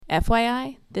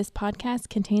FYI, this podcast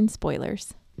contains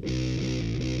spoilers.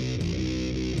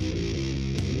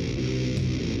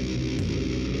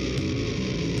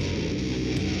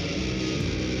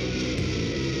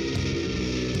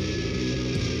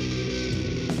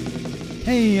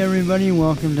 Hey everybody,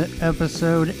 welcome to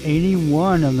episode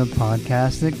 81 of the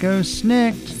podcast that goes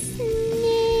snicked.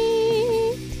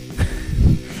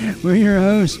 We're your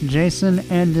hosts, Jason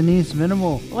and Denise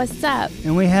Venable. What's up?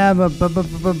 And we have a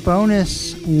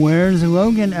bonus Where's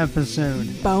Logan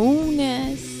episode.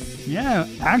 Bonus. Yeah,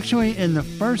 actually in the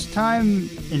first time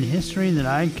in history that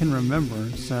I can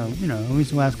remember, so, at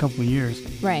least the last couple of years.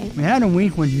 Right. We had a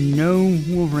week with no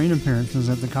Wolverine appearances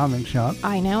at the comic shop.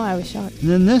 I know, I was shocked. And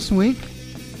then this week,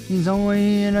 he's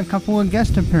only in a couple of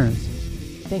guest appearances.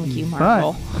 Thank you,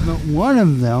 Marvel. But one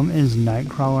of them is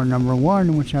Nightcrawler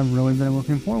 #1, which I've really been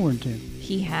looking forward to.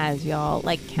 He has, y'all,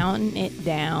 counting it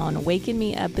down, waking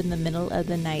me up in the middle of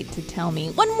the night to tell me,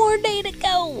 one more day to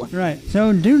go. Right.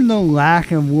 So due to the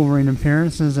lack of Wolverine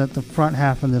appearances at the front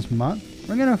half of this month,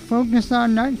 we're going to focus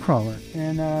on Nightcrawler.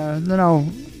 And then I'll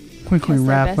quickly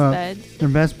wrap up. Their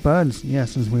best buds,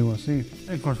 yes, as we will see.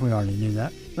 Of course, we already knew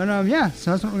that. But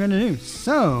so that's what we're going to do.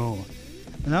 So,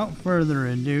 without further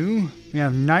ado, we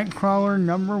have Nightcrawler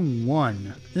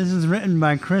 #1. This is written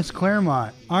by Chris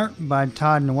Claremont. Art by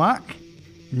Todd Nowak.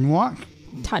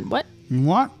 Todd what?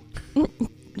 Nowak?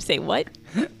 Say what?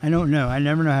 I don't know. I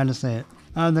never know how to say it.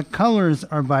 The colors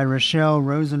are by Rochelle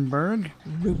Rosenberg.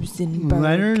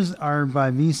 Letters are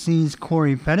by VC's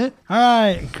Corey Pettit.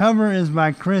 Alright, cover is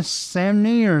by Chris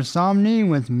Samnee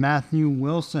with Matthew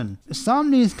Wilson.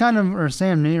 Samnee is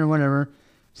Samnee or whatever.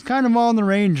 It's kind of all the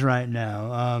rage right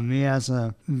now. He has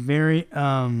a very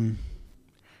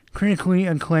critically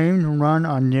acclaimed run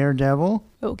on Daredevil.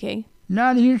 Okay.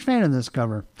 Not a huge fan of this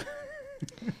cover.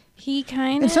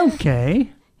 It's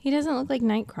okay. He doesn't look like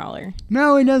Nightcrawler.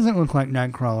 No, he doesn't look like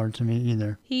Nightcrawler to me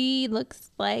either. He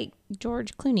looks like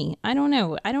George Clooney. I don't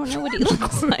know what he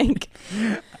looks like.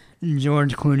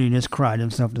 George Clooney just cried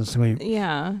himself to sleep.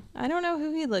 Yeah. I don't know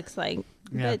who he looks like,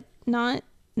 but not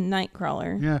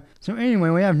Nightcrawler. Yeah. So anyway,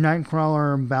 we have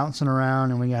Nightcrawler bouncing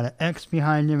around and we got an X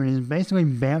behind him and he's basically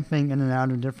bamfing in and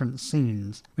out of different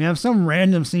scenes. We have some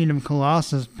random scene of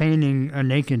Colossus painting a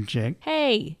naked chick.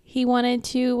 Hey, he wanted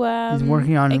to he's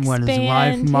working on his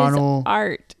life model his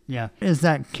art. Yeah. Is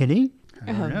that Kitty?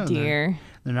 Oh dear.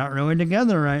 They're not really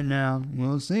together right now.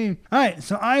 We'll see. All right,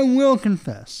 so I will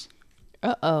confess.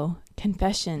 Uh-oh.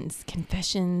 Confessions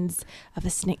of a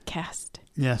snake cast.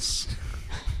 Yes.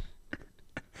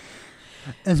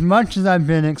 As much as I've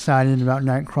been excited about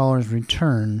Nightcrawler's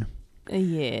return,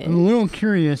 yeah, I'm a little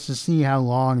curious to see how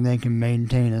long they can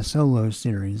maintain a solo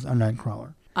series on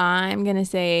Nightcrawler. I'm going to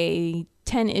say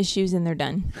 10 issues and they're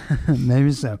done.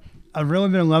 Maybe so. I've really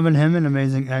been loving him in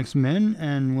Amazing X-Men,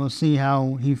 and we'll see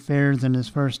how he fares in his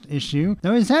first issue.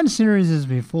 Though he's had series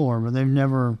before, but they've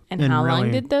never And how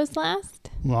long did those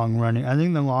last? Long running. I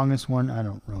think the longest one, I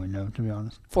don't really know, to be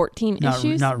honest. 14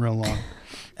 issues? Not real long.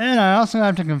 And I also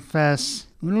have to confess,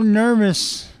 a little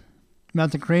nervous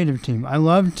about the creative team. I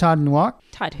love Todd Nowak.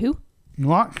 Todd who?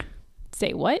 Nowak.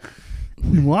 Say what?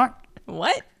 Nowak.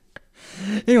 What?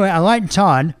 Anyway, I like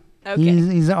Todd. Okay.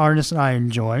 He's an artist I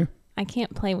enjoy. I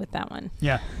can't play with that one.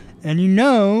 Yeah. And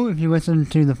if you listen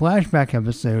to the flashback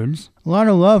episodes, a lot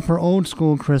of love for old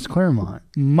school Chris Claremont.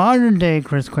 Modern day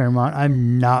Chris Claremont, I've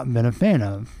not been a fan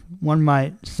of. One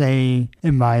might say,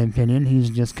 in my opinion, he's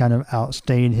just kind of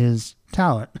outstayed his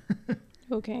talent.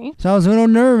 Okay. So I was a little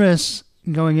nervous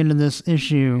going into this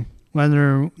issue,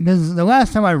 because the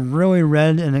last time I really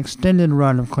read an extended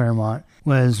run of Claremont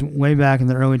was way back in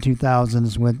the early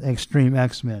 2000s with Extreme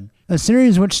X-Men. A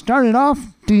series which started off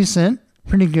decent,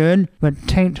 pretty good, but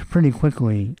tanked pretty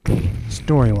quickly,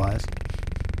 story-wise.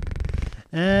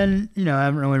 And, I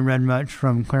haven't really read much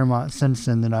from Claremont since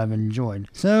then that I've enjoyed.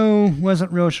 So,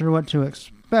 wasn't real sure what to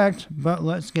expect, but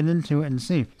let's get into it and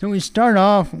see. So we start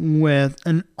off with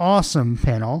an awesome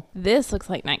panel. This looks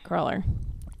like Nightcrawler.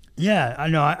 Yeah, I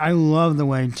know. I love the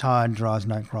way Todd draws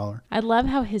Nightcrawler. I love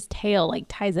how his tail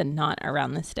ties a knot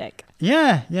around the stick.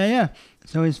 Yeah.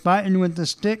 So he's fighting with the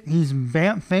stick. He's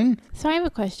bamfing. So I have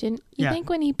a question. You think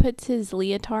when he puts his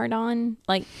leotard on,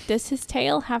 does his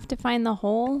tail have to find the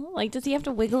hole? Does he have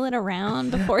to wiggle it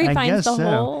around before he finds the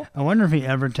hole? I wonder if he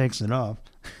ever takes it off.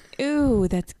 Ooh,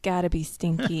 that's gotta be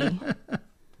stinky.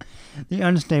 The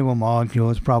unstable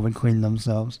molecules probably clean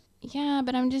themselves. Yeah,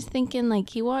 but I'm just thinking,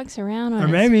 he walks around on Or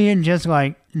maybe it just,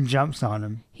 jumps on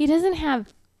him. He doesn't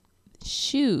have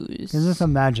shoes. Because it's a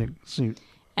magic suit.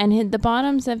 And the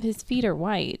bottoms of his feet are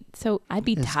white. So I'd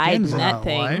be His tied in skin's that not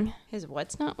thing. white. His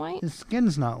what's not white? His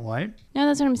skin's not white. No,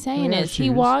 that's what I'm saying Yeah, is he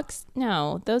shoes. walks.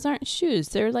 No, those aren't shoes.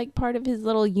 They're like part of his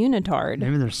little unitard.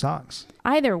 Maybe they're socks.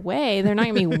 Either way, they're not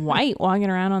going to be white walking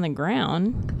around on the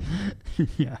ground.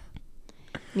 Yeah.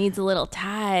 Needs a little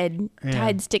tied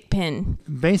stick pin.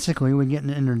 Basically, we get an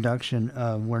introduction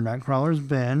of where Nightcrawler's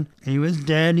been. He was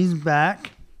dead. He's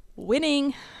back.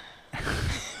 Winning.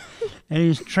 And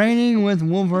he's training with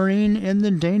Wolverine in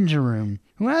the Danger Room,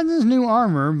 who has his new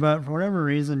armor, but for whatever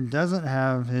reason doesn't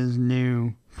have his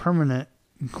new permanent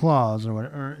claws or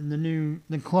whatever, or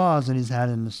the claws that he's had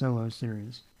in the solo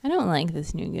series. I don't like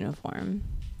this new uniform.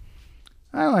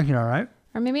 I like it all right.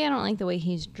 Or maybe I don't like the way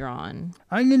he's drawn.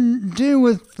 I can do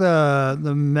with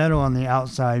the metal on the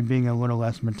outside being a little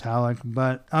less metallic,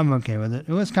 but I'm okay with it.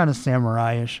 It looks kind of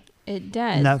samurai-ish. It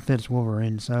does. And that fits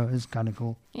Wolverine, so it's kind of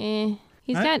cool.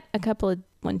 He's got a couple of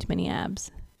one too many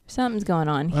abs. Something's going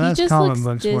on. Well, He that's just comic looks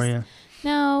books for you.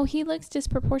 No, he looks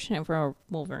disproportionate for a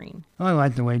Wolverine. I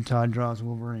like the way Todd draws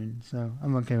Wolverine, so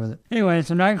I'm okay with it. Anyway,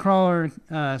 so Nightcrawler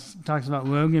talks about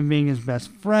Logan being his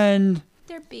best friend.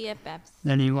 They're BFFs.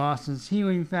 Then he lost his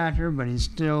healing factor, but he's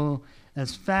still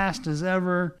as fast as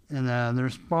ever. And they're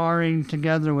sparring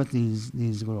together with these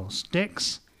little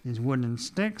sticks, these wooden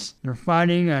sticks. They're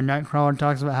fighting. Nightcrawler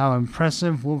talks about how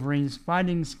impressive Wolverine's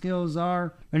fighting skills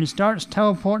are. And he starts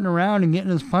teleporting around and getting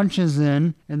his punches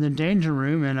in the Danger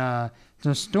Room. And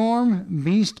so Storm,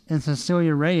 Beast, and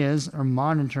Cecilia Reyes are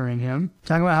monitoring him.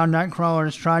 Talking about how Nightcrawler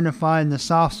is trying to find the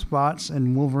soft spots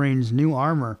in Wolverine's new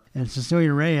armor. And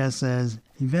Cecilia Reyes says,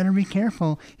 "You better be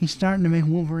careful. He's starting to make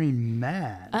Wolverine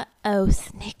mad." Uh-oh,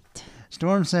 snicked.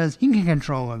 Storm says he can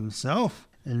control himself.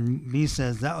 And Beast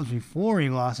says that was before he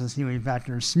lost his healing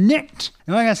factor. Snicked!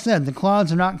 And like I said, the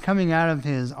claws are not coming out of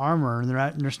his armor.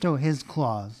 They're still his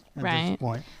claws at this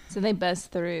point. So they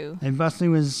bust through. They bust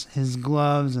through his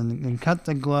gloves and cut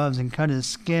the gloves and cut his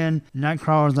skin.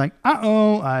 Nightcrawler's like,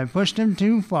 uh-oh, I pushed him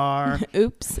too far.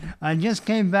 Oops. I just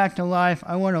came back to life.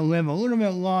 I want to live a little bit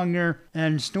longer.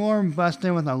 And Storm busts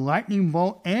in with a lightning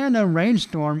bolt and a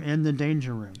rainstorm in the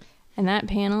Danger Room. And that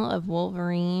panel of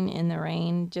Wolverine in the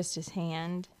rain, just his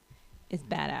hand, is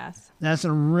badass. That's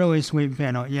a really sweet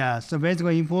panel. Yeah, so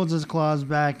basically he pulls his claws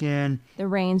back in. The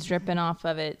rain's dripping off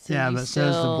of it. So yeah, but so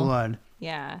is the blood.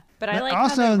 Yeah, but I like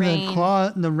also how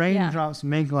the raindrops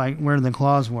make like where the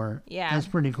claws were. Yeah, that's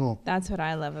pretty cool. That's what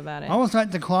I love about it. Almost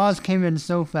like the claws came in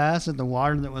so fast that the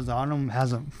water that was on them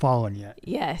hasn't fallen yet.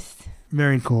 Yes.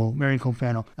 Very cool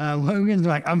panel. Logan's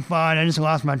like, I'm fine, I just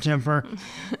lost my temper.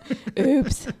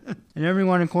 Oops. And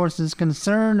everyone, of course, is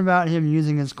concerned about him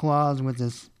using his claws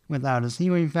without his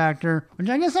healing factor, which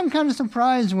I guess I'm kind of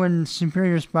surprised when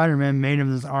Superior Spider-Man made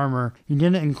him this armor, he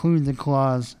didn't include the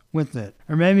claws with it.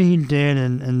 Or maybe he did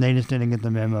and they just didn't get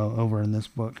the memo over in this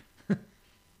book. I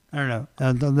don't know.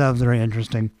 That was very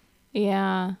interesting.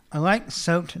 Yeah. I like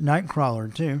soaked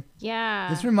Nightcrawler, too. Yeah.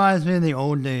 This reminds me of the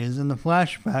old days. In the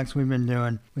flashbacks we've been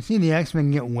doing, we see the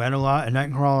X-Men get wet a lot, and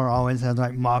Nightcrawler always has,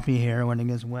 like, moppy hair when it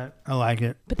gets wet. I like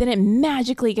it. But then it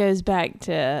magically goes back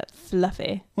to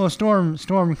fluffy. Well, Storm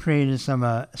created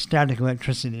some static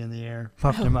electricity in the air,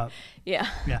 puffed him up. Yeah.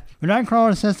 Yeah. But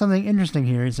Nightcrawler says something interesting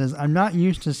here. He says, I'm not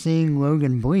used to seeing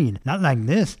Logan bleed. Not like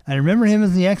this. I remember him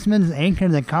as the X-Men's anchor,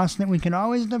 the constant we can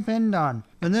always depend on.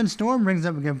 But then Storm brings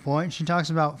up a good point. She talks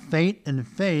about fate and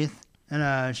faith.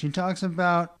 And she talks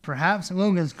about perhaps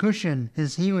Logan's cushion,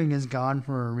 his healing is gone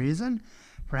for a reason.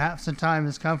 Perhaps the time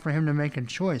has come for him to make a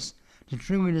choice, to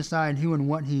truly decide who and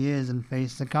what he is and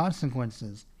face the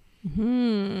consequences.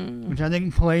 Which I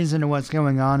think plays into what's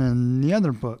going on in the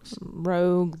other books.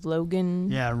 Rogue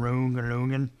Logan. Yeah, Rogue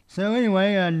Logan. So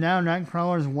anyway, now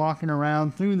Nightcrawler's walking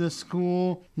around through the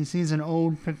school. He sees an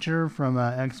old picture from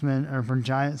X-Men, or from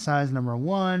Giant Size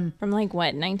 #1. From like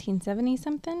what, 1970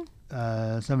 something?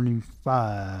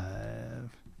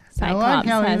 75. Cyclops I like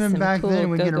how even back cool then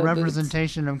we get a go-go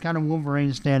representation of kind of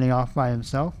Wolverine standing off by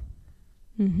himself.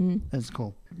 Mm-hmm. That's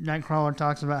cool. Nightcrawler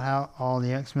talks about how all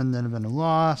the X-Men that have been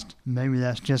lost. Maybe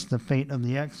that's just the fate of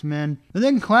the X-Men. But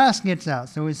then class gets out,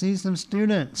 so we see some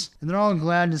students. And they're all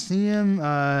glad to see him.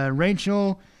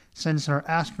 Rachel sends her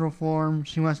astral form.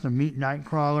 She wants to meet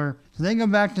Nightcrawler. So they go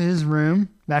back to his room,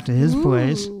 back to his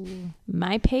place.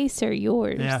 My pace or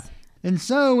yours? Yeah. And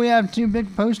so we have two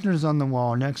big posters on the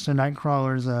wall next to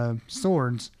Nightcrawler's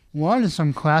swords. One is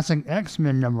from classic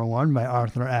X-Men #1 by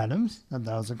Arthur Adams. Thought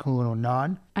that was a cool little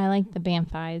nod. I like the Banff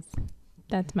eyes.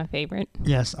 That's my favorite.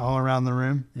 Yes, all around the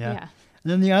room. Yeah.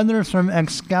 And then the other is from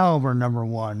Excalibur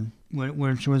 #1.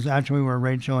 which was actually where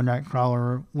Rachel and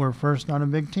Nightcrawler were first on a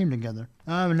big team together.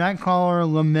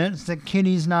 Nightcrawler laments that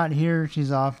Kitty's not here.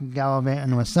 She's off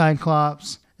gallivanting with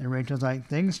Cyclops. And Rachel's like,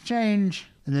 things change.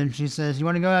 And then she says, you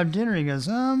want to go have dinner? He goes,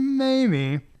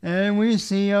 maybe. And we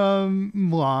see a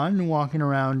blonde walking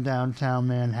around downtown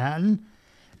Manhattan.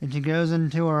 And she goes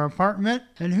into her apartment.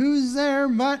 And who's there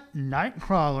but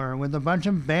Nightcrawler with a bunch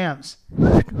of Bamfs.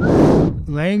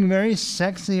 Laying very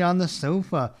sexy on the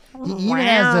sofa. He even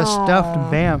has a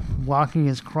stuffed Bamf walking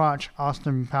his crotch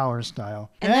Austin Powers style.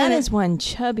 And that is one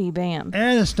chubby Bamf.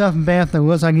 And a stuffed Bamf that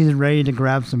looks like he's ready to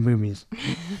grab some boobies.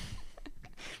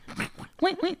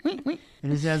 Wait.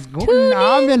 And he says, Guten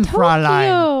Abend,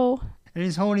 Fräulein. And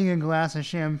he's holding a glass of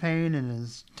champagne in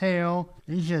his tail.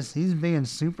 He's being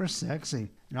super sexy.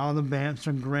 And all the Bamfs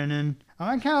are grinning.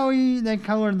 I like how they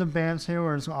colored the Bamfs here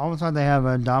where it's almost like they have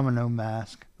a domino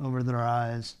mask over their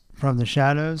eyes from the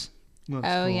shadows. Looks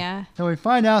cool. Yeah. So we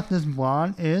find out this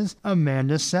blonde is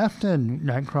Amanda Sefton,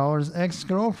 Nightcrawler's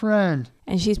ex-girlfriend.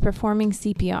 And she's performing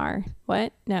CPR.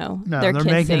 What? No, they're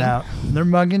making out. They're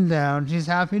mugging down. She's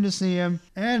happy to see him.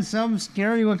 And some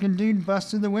scary-looking dude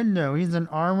busts through the window. He's in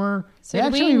armor. So he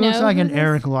actually looks like an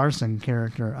Eric Larson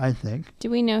character, I think. Do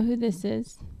we know who this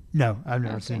is? No, I've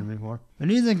never seen him before. But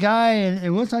he's a guy, and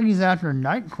it looks like he's after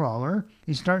Nightcrawler.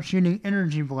 He starts shooting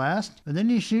energy blast, but then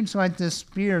he shoots like this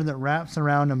spear that wraps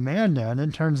around Amanda, and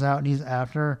it turns out he's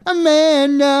after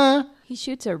Amanda. He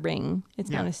shoots a ring. It's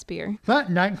not a spear. But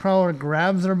Nightcrawler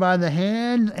grabs her by the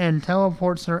hand and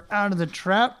teleports her out of the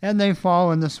trap, and they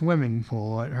fall in the swimming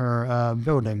pool at her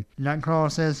building. Nightcrawler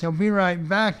says he'll be right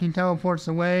back. He teleports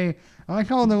away. I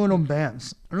like all the little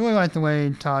Bamfs. I really like the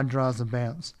way Todd draws the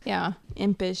Bamfs. Yeah,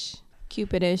 impish,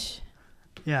 cupidish.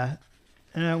 Yeah,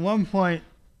 and at one point,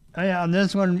 on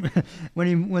this one,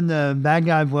 when the bad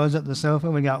guy blows up the sofa,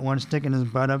 we got one sticking his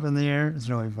butt up in the air. It's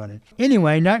really funny.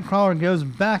 Anyway, Nightcrawler goes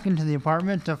back into the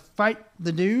apartment to fight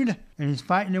the dude, and he's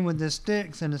fighting him with his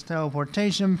sticks and his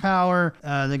teleportation power.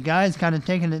 The guy's kind of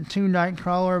taking it to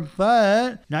Nightcrawler,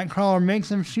 but Nightcrawler makes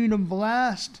him shoot a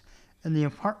blast, and the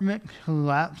apartment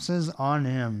collapses on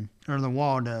him. Or the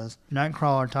wall does.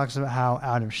 Nightcrawler talks about how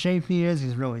out of shape he is.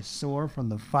 He's really sore from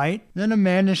the fight. Then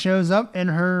Amanda shows up in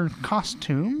her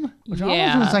costume, which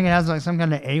almost looks like it has like some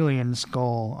kind of alien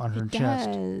skull on her chest.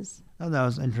 It does. Oh, that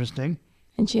was interesting.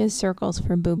 And she has circles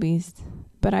for boobies,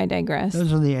 but I digress.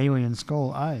 Those are the alien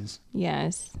skull eyes.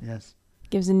 Yes. Yes.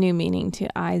 Gives a new meaning to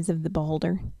eyes of the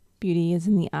beholder. Beauty is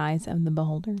in the eyes of the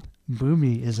beholder.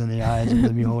 Booby is in the eyes of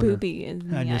the beholder. Booby is in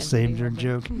the eyes of the beholder. I just saved your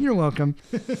joke. You're welcome.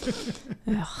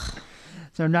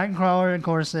 So Nightcrawler, of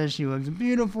course, says she looks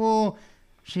beautiful.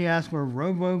 She asks where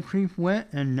Robo-Creep went,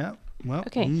 and no. Well,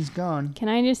 he's gone. Can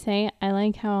I just say, I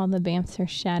like how all the Bamfs are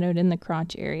shadowed in the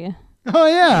crotch area. Oh,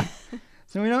 yeah.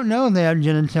 So we don't know if they have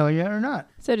genitalia or not.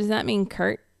 So does that mean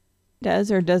Kurt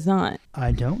does or does not?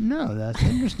 I don't know. That's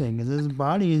interesting, because his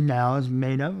body now is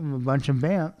made up of a bunch of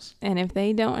Bamfs. And if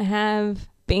they don't have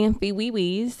Bamfy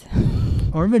wee-wees.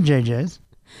 Or vajayjays.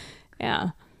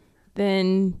 Yeah.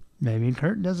 Then maybe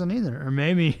Kurt doesn't either. Or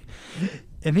maybe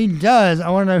if he does, I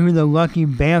want to know who the lucky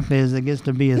Bamf is that gets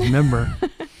to be his member.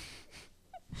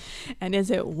 And is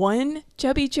it one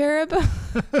chubby cherub?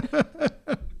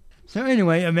 So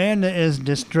anyway, Amanda is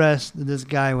distressed that this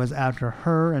guy was after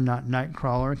her and not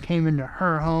Nightcrawler. Came into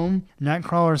her home.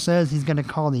 Nightcrawler says he's going to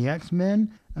call the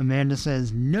X-Men. Amanda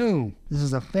says, no, this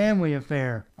is a family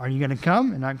affair. Are you going to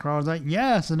come? And Nightcrawler's like,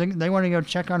 yes. And they want to go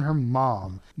check on her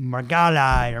mom,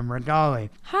 Margali.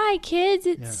 Hi, kids.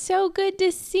 It's so good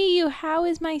to see you. How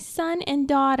is my son and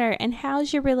daughter? And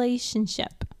how's your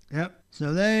relationship? Yep.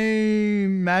 So they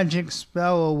magic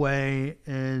spell away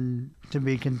and to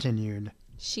be continued.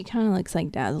 She kind of looks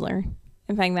like Dazzler.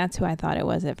 In fact, that's who I thought it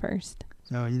was at first.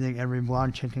 So you think every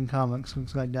blonde chick in comics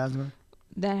looks like Dazzler?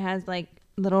 That has like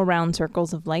little round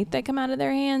circles of light that come out of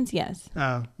their hands? Yes.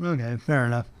 Oh, okay. Fair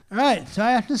enough. All right. So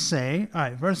I have to say,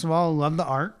 first of all, love the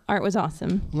art. Art was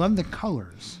awesome. Love the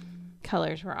colors.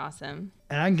 Colors were awesome.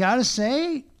 And I got to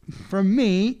say, for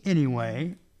me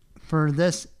anyway, for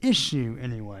this issue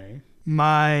anyway,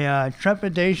 my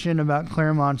trepidation about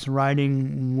Claremont's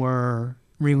writing were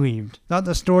relieved. Thought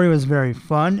the story was very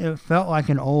fun. It felt like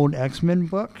an old X-Men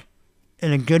book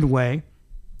in a good way.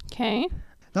 Okay.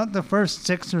 Thought the first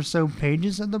 6 or so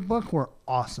pages of the book were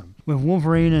awesome. With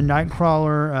Wolverine and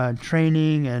Nightcrawler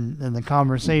training and the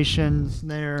conversations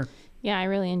there. Yeah, I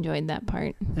really enjoyed that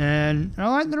part. And I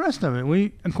like the rest of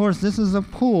it. Of course, this is a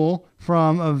pull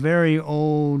from a very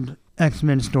old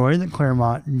X-Men story that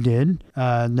Claremont did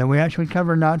that we actually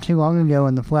covered not too long ago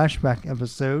in the flashback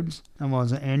episodes. And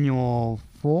was it Annual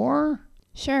 4?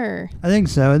 Sure. I think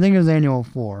so. I think it was Annual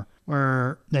 4.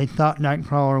 where they thought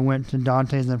Nightcrawler went to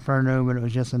Dante's Inferno, but it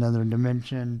was just another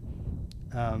dimension.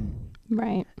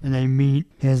 Right. And they meet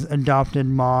his adopted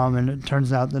mom, and it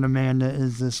turns out that Amanda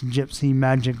is this gypsy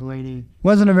magic lady.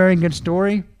 Wasn't a very good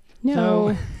story.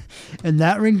 No. So, in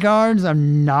that regards,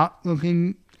 I'm not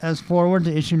looking as forward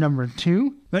to issue number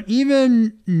 2. But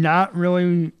even not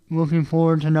really looking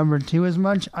forward to number 2 as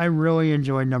much, I really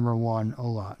enjoyed number 1 a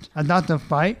lot. I thought the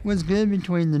fight was good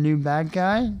between the new bad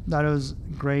guy. Thought it was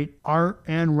great art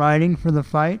and writing for the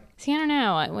fight. See, I don't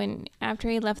know. After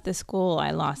he left the school,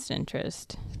 I lost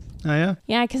interest. Oh, yeah?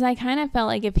 Yeah, because I kind of felt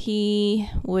like if he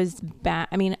was back...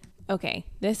 I mean, okay,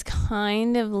 this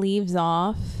kind of leaves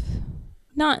off,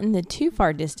 not in the too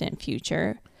far distant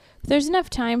future, but there's enough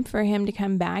time for him to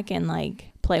come back and, like,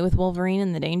 play with Wolverine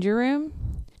in the Danger Room.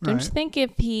 Don't you think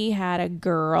if he had a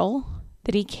girl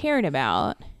that he cared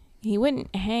about, he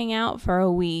wouldn't hang out for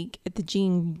a week at the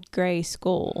Jean Grey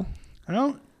school? I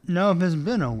don't know if it's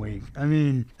been a week. I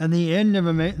mean, at the end of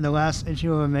the last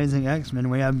issue of Amazing X-Men,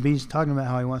 we have Beast talking about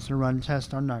how he wants to run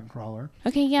tests on Nightcrawler.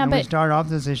 Okay, yeah, and but... we start off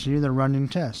this issue, they're running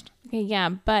tests. Okay, yeah,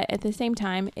 but at the same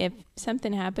time, if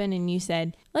something happened and you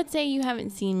said, let's say you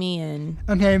haven't seen me in...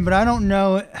 Okay, but I don't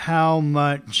know how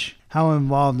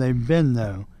involved they've been,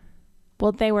 though.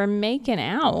 Well, they were making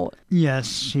out.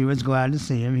 Yes, she was glad to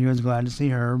see him. He was glad to see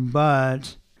her,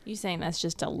 but... You saying that's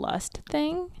just a lust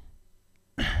thing?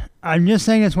 I'm just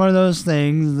saying it's one of those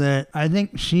things that I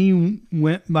think she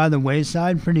went by the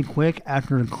wayside pretty quick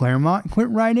after Claremont quit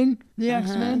writing the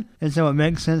X-Men. And so it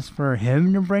makes sense for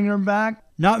him to bring her back.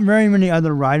 Not very many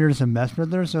other writers have messed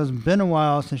with her, so it's been a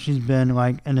while since she's been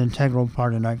like an integral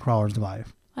part of Nightcrawler's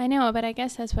life. I know, but I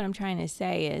guess that's what I'm trying to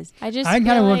say is I kind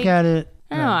of look at it.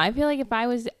 I don't know. I feel like if I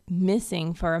was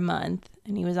missing for a month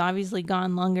and he was obviously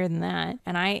gone longer than that,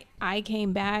 and I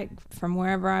came back from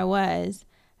wherever I was,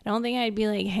 I don't think I'd be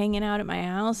like hanging out at my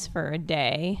house for a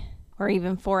day or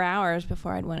even 4 hours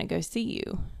before I'd want to go see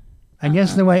you. I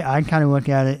guess the way I kind of look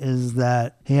at it is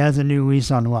that he has a new lease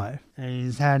on life. And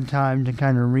he's had time to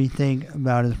kind of rethink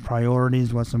about his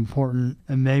priorities, what's important.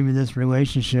 And maybe this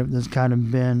relationship that's kind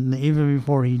of been, even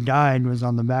before he died, was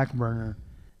on the back burner.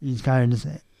 He's kind of just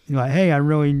like, hey, I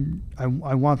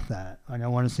want that. Like, I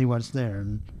want to see what's there.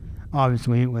 And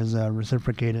obviously it was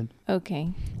reciprocated.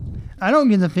 Okay. I don't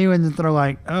get the feeling that they're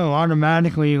like, oh,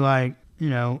 automatically like,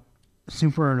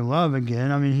 super in love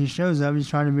again. I mean, he shows up, he's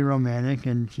trying to be romantic,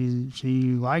 and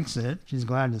she likes it. She's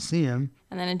glad to see him.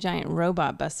 And then a giant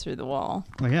robot busts through the wall.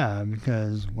 Well, yeah,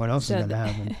 because what else is going to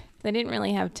happen? They didn't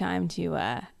really have time to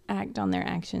act on their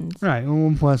actions. Right.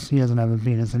 Well, plus he doesn't have a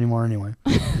penis anymore anyway.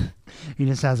 He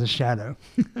just has a shadow.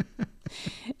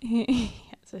 He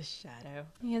has a shadow.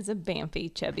 He has a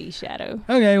bampy, chubby shadow.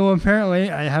 Okay, well,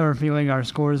 apparently I have a feeling our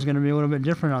score is going to be a little bit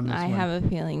different on this one. I have a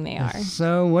feeling they are.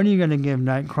 So what are you going to give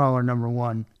Nightcrawler number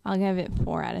 1? I'll give it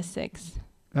 4 out of 6.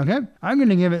 Okay, I'm going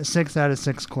to give it 6 out of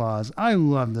 6 claws. I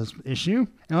love this issue.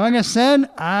 And like I said,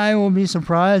 I will be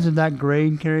surprised if that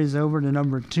grade carries over to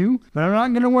number 2, but I'm not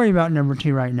going to worry about number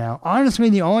 2 right now. Honestly,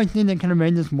 the only thing that could have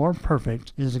made this more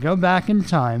perfect is to go back in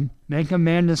time, make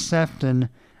Amanda Sefton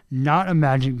not a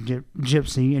magic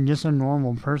gypsy and just a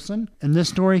normal person, and this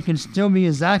story can still be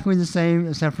exactly the same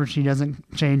except for she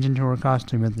doesn't change into her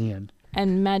costume at the end.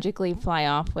 And magically fly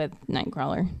off with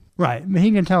Nightcrawler. Right, but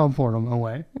he can teleport them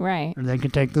away. Right. Or they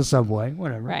could take the subway,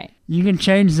 whatever. Right. You can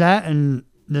change that and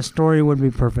the story would be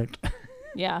perfect.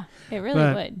 Yeah, it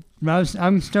really would. But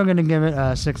I'm still going to give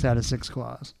it 6 out of 6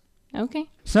 claws. Okay.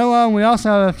 So we also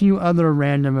have a few other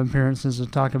random appearances to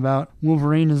talk about.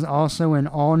 Wolverine is also in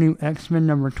All New X-Men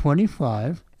number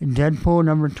 25, Deadpool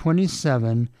number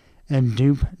 27, and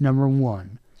Dupe number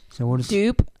 1. So we'll just...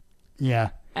 Dupe?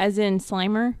 Yeah. As in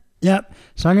Slimer? Yep.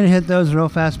 So I'm going to hit those real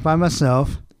fast by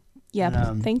myself. Yep.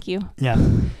 And, thank you. Yeah.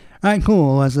 All right,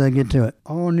 cool. Let's get to it.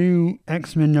 All New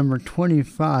X-Men number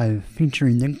 25,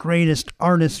 featuring the greatest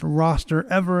artist roster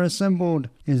ever assembled,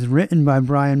 is written by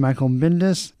Brian Michael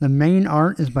Bendis. The main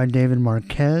art is by David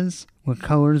Marquez, with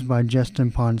colors by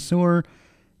Justin Ponsor,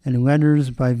 and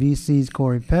letters by VC's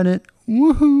Corey Pettit.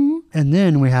 Woohoo! And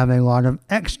then we have a lot of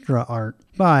extra art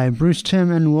by Bruce Timm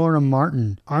and Laura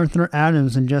Martin, Arthur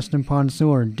Adams and Justin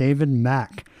Ponsor, David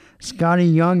Mack, Scotty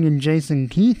Young and Jason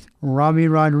Keith, Robbie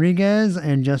Rodriguez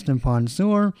and Justin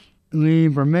Ponsor, Lee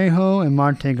Bermejo and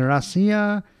Marte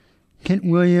Gracia, Kent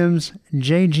Williams,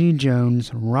 J.G.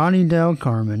 Jones, Ronnie Del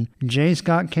Carmen, J.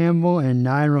 Scott Campbell and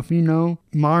Nye Rufino,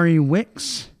 Mari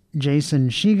Wicks, Jason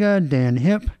Shiga, Dan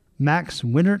Hipp, Max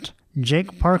Wittert,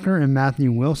 Jake Parker and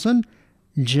Matthew Wilson,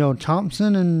 Jill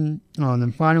Thompson, and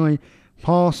then finally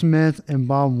Paul Smith and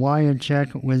Bob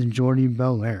Wyacek with Jordi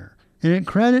Belair. And it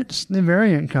credits the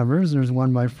variant covers. There's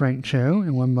one by Frank Cho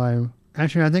and one by...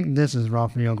 Actually, I think this is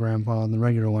Raphael Grandpa, the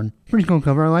regular one. Pretty cool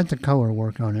cover. I like the color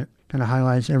work on it. Kind of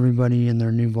highlights everybody in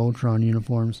their new Voltron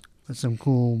uniforms with some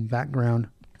cool background.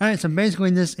 Alright, so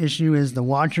basically this issue is the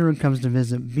Watcher comes to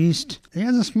visit Beast. He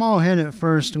has a small head at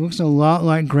first. It looks a lot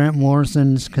like Grant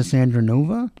Morrison's Cassandra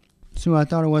Nova. That's who I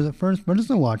thought it was at first, but it's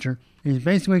the Watcher. He's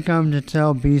basically come to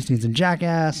tell Beast he's a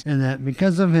jackass and that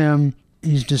because of him,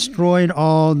 he's destroyed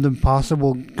all the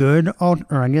possible good, or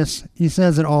I guess he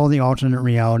says that all the alternate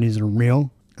realities are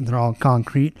real. They're all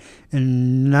concrete,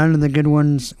 and none of the good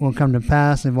ones will come to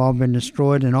pass. They've all been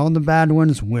destroyed, and all the bad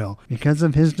ones will, because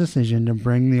of his decision to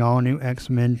bring the all-new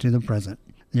X-Men to the present.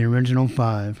 The original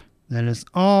 5. That has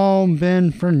all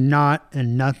been for naught,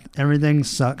 and everything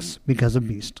sucks because of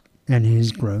Beast. And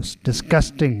he's gross.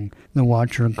 Disgusting, the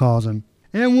Watcher calls him.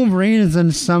 And Wolverine is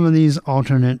in some of these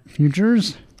alternate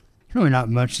futures. Really not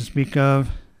much to speak of.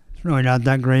 It's really not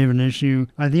that great of an issue.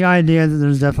 The idea that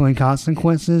there's definitely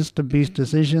consequences to Beast's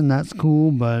decision, that's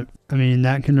cool, but, I mean,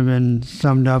 that could have been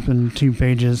summed up in 2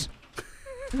 pages.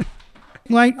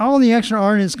 Like, all the extra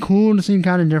art is cool to see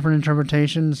kind of different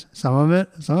interpretations. Some of it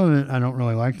I don't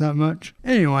really like that much.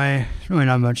 Anyway, there's really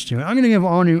not much to it. I'm going to give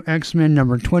All New X-Men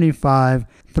number 25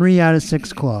 3 out of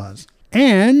 6 claws.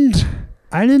 And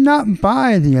I did not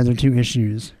buy the other 2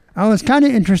 issues. I was kind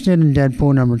of interested in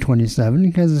Deadpool number 27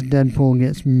 because Deadpool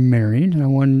gets married.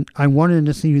 And I wanted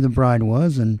to see who the bride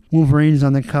was, and Wolverine's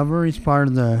on the cover. He's part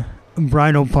of the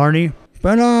bridal party.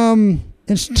 But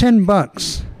it's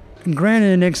 $10.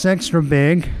 Granted, it's extra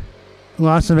big,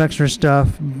 lots of extra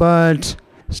stuff, but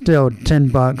still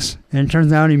 $10. And it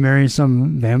turns out he marries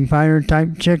some vampire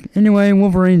type chick. Anyway,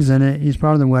 Wolverine's in it. He's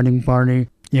part of the wedding party.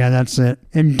 Yeah, that's it.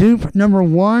 And Dupe number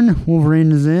 1,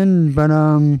 Wolverine is in, but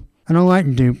I don't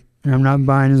like Dupe, and I'm not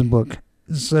buying his book.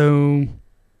 So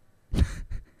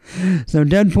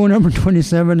Deadpool number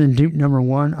 27 and Dupe number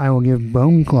 1, I will give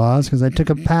Bone Claws because I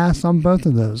took a pass on both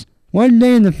of those. One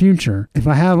day in the future, if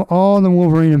I have all the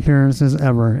Wolverine appearances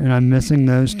ever and I'm missing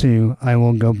those 2, I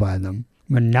will go buy them.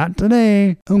 But not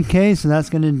today. Okay, so that's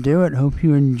going to do it. Hope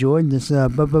you enjoyed this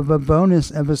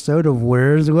bonus episode of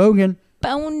Where's Logan?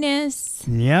 Bonus.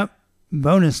 Yep,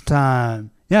 bonus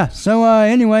time. Yeah, so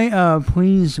anyway,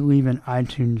 please leave an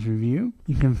iTunes review.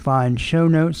 You can find show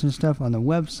notes and stuff on the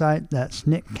website. That's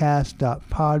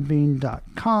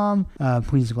snickcast.podbean.com.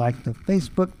 Please like the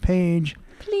Facebook page.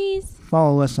 Please.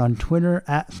 Follow us on Twitter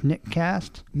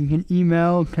 @SnickCast. You can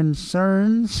email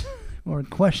concerns or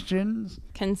questions.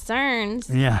 Concerns?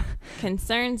 Yeah.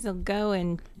 Concerns will go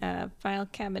in file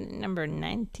cabinet number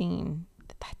 19.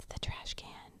 That's the trash can.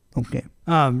 Okay.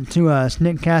 To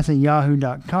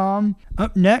snickcast@yahoo.com.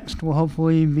 Up next will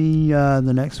hopefully be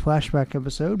the next flashback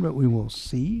episode, but we will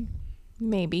see.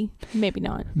 Maybe. Maybe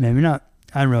not. Maybe not.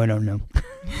 I really don't know.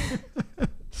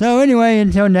 So anyway,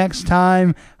 until next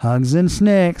time, hugs and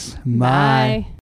snicks. Bye. Bye.